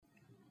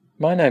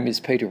My name is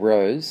Peter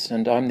Rose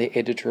and I'm the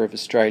editor of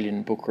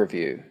Australian Book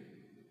Review.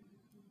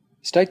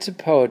 States of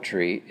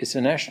Poetry is a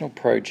national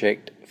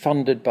project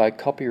funded by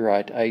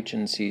Copyright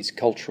Agency's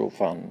Cultural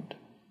Fund.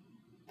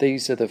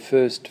 These are the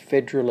first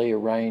federally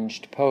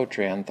arranged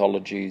poetry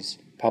anthologies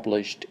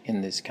published in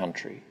this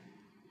country.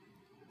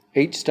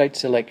 Each state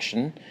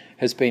selection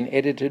has been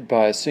edited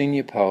by a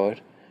senior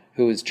poet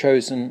who has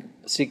chosen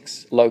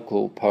 6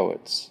 local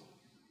poets.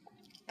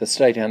 The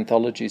state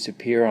anthologies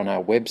appear on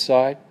our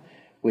website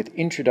with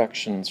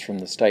introductions from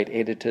the state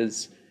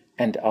editors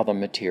and other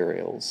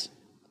materials.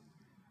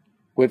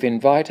 We've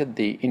invited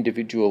the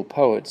individual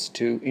poets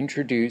to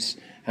introduce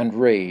and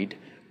read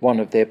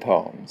one of their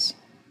poems.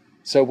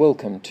 So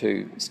welcome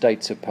to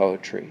States of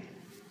Poetry.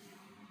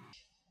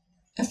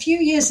 A few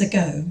years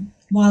ago,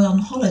 while on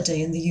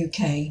holiday in the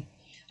UK,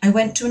 I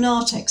went to an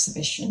art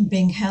exhibition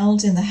being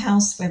held in the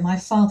house where my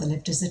father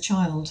lived as a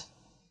child.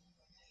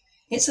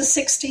 It's a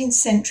 16th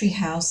century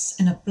house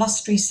in a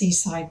blustery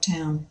seaside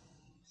town,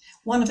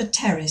 one of a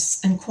terrace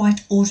and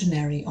quite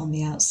ordinary on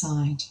the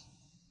outside.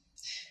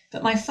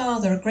 But my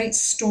father, a great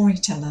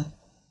storyteller,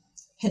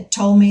 had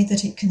told me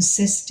that it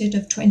consisted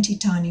of 20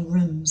 tiny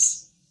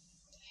rooms.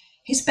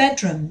 His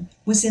bedroom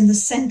was in the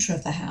centre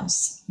of the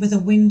house with a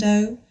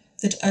window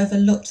that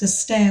overlooked the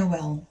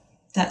stairwell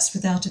that's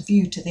without a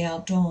view to the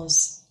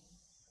outdoors.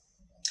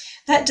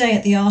 That day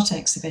at the art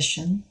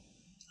exhibition,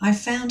 I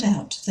found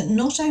out that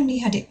not only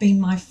had it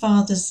been my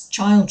father's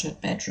childhood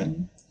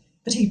bedroom,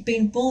 but he'd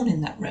been born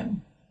in that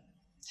room.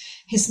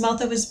 His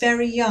mother was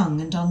very young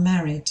and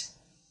unmarried.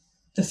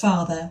 The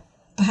father,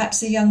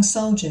 perhaps a young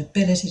soldier,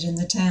 billeted in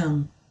the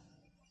town.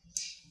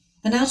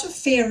 And out of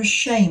fear of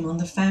shame on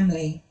the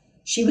family,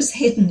 she was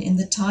hidden in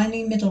the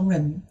tiny middle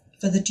room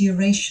for the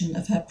duration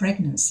of her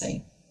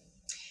pregnancy.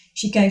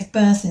 She gave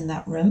birth in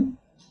that room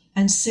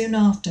and soon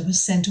after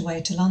was sent away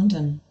to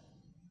London.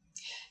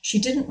 She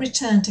didn't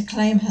return to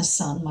claim her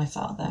son, my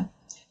father,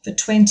 for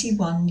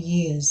 21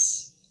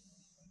 years.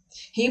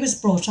 He was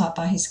brought up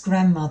by his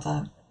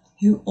grandmother,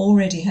 who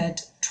already had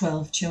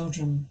 12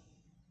 children.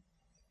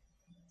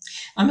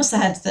 I must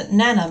add that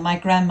Nana, my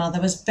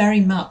grandmother, was very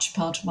much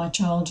part of my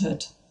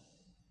childhood.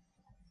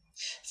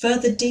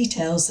 Further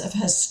details of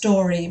her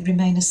story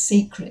remain a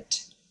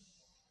secret,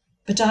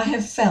 but I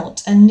have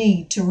felt a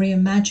need to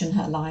reimagine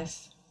her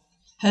life.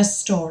 Her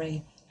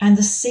story and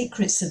the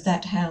secrets of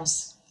that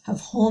house have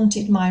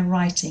haunted my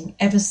writing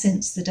ever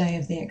since the day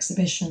of the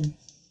exhibition.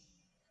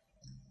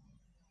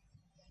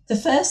 The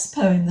first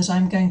poem that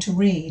I'm going to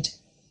read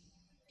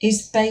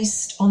is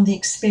based on the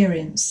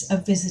experience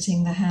of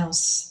visiting the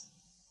house.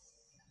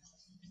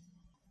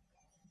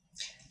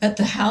 At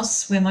the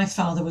house where my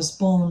father was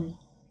born.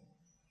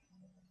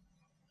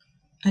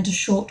 And a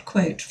short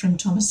quote from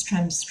Thomas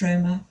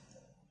Tranströmer.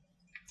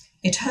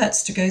 It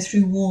hurts to go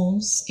through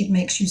walls, it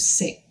makes you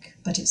sick,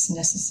 but it's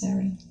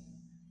necessary.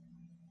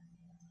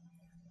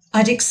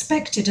 I'd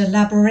expected a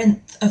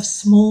labyrinth of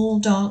small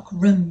dark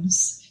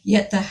rooms,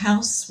 yet the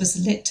house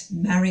was lit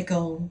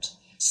marigold,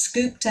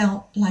 scooped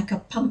out like a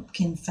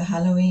pumpkin for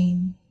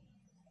Halloween.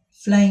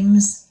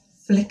 Flames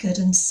flickered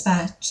and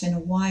spat in a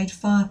wide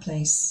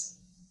fireplace.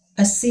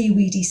 A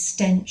seaweedy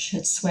stench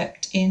had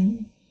swept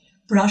in,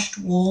 brushed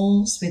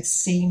walls with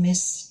sea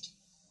mist.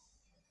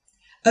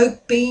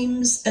 Oak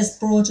beams as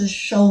broad as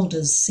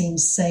shoulders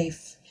seemed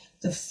safe,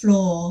 the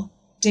floor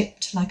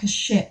dipped like a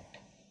ship.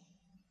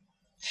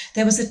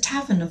 There was a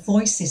tavern of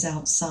voices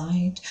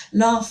outside,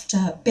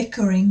 laughter,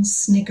 bickering,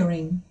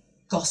 sniggering,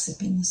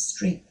 gossip in the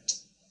street,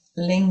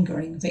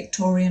 lingering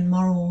Victorian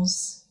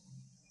morals,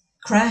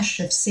 crash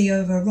of sea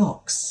over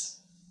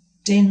rocks,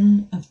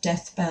 din of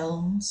death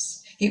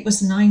bells. It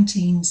was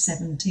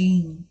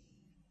 1917.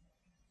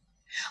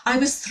 I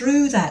was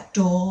through that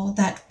door,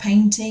 that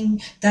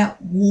painting, that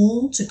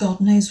wall to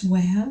God knows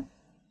where.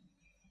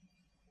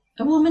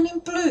 A woman in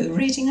blue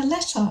reading a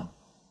letter,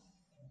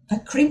 a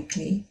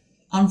crinkly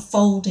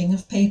unfolding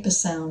of paper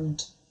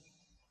sound,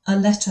 a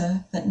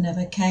letter that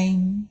never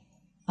came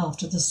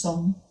after the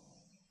song.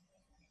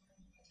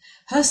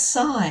 Her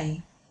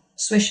sigh,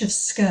 swish of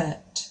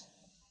skirt.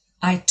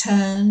 I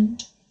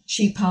turned,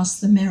 she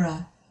passed the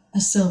mirror,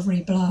 a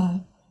silvery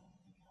blur.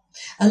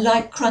 A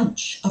light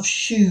crunch of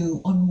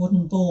shoe on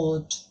wooden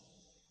board.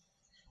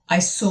 I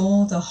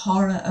saw the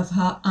horror of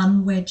her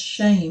unwed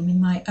shame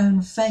in my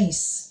own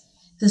face,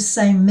 the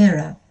same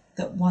mirror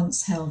that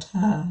once held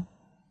her.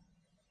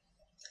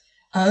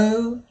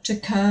 Oh, to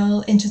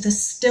curl into the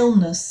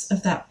stillness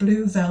of that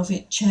blue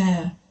velvet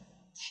chair,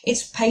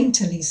 its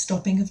painterly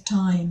stopping of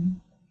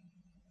time.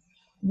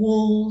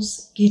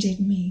 Walls gidded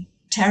me,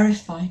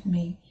 terrified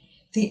me,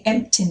 the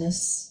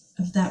emptiness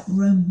of that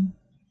room.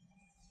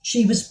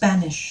 She was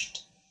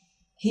banished.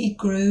 He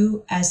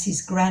grew as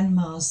his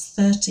grandma's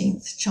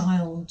 13th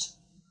child.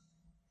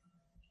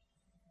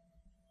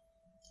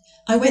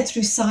 I went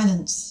through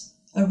silence,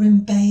 a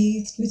room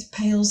bathed with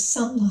pale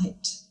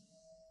sunlight.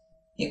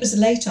 It was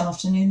late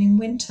afternoon in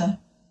winter.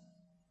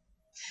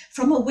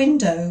 From a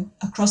window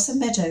across a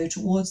meadow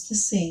towards the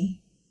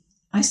sea,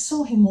 I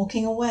saw him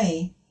walking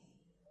away.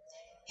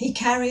 He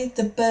carried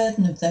the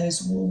burden of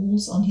those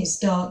walls on his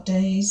dark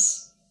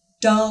days,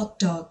 dark,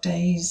 dark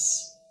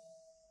days.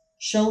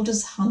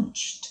 Shoulders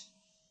hunched,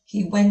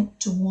 he went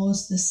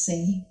towards the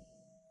sea,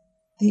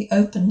 the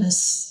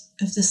openness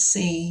of the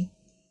sea,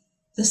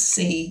 the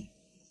sea.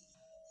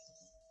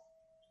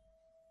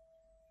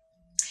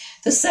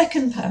 The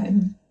second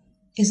poem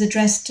is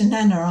addressed to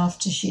Nana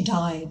after she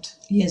died,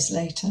 years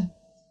later.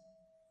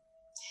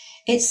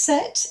 It's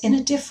set in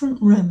a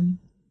different room,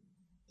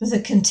 with a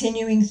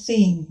continuing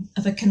theme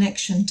of a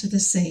connection to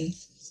the sea.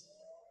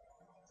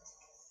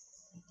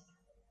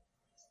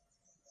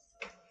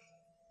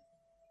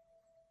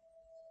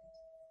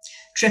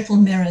 Triple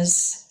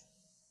mirrors.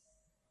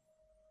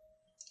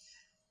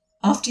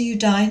 After you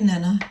died,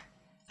 Nana,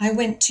 I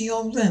went to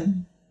your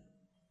room.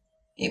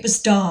 It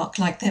was dark,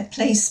 like that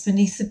place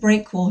beneath the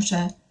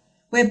breakwater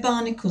where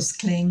barnacles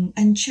cling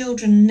and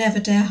children never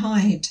dare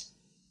hide.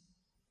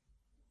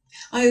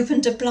 I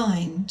opened a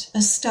blind,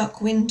 a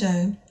stuck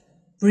window.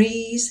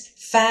 Breeze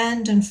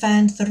fanned and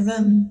fanned the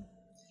room.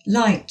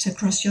 Light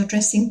across your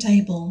dressing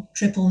table,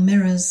 triple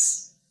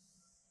mirrors.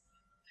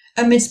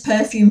 Amidst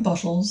perfume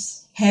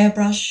bottles,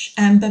 hairbrush,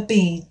 amber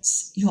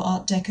beads, your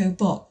Art Deco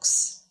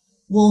box,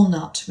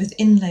 walnut with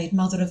inlaid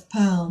mother of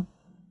pearl.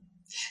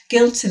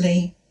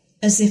 Guiltily,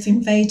 as if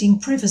invading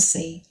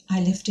privacy,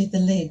 I lifted the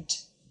lid.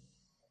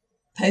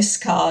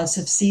 Postcards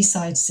of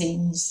seaside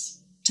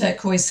scenes,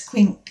 turquoise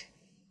quink,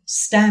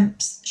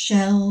 stamps,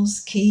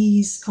 shells,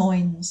 keys,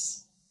 coins.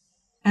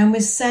 And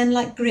with sand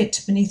like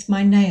grit beneath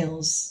my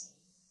nails,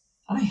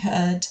 I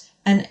heard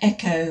an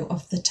echo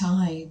of the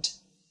tide,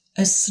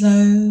 a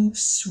slow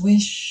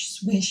swish,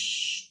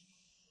 swish.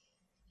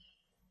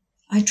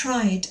 I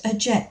tried a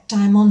jet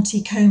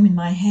diamante comb in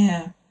my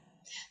hair.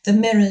 The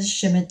mirrors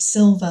shimmered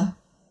silver.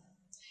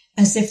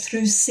 As if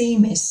through sea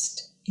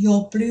mist,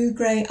 your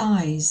blue-grey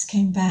eyes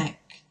came back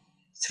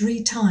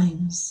 3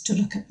 times to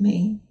look at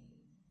me.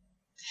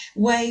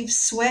 Waves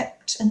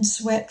swept and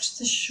swept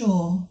the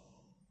shore.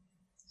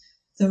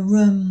 The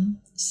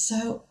room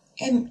so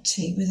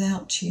empty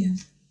without you.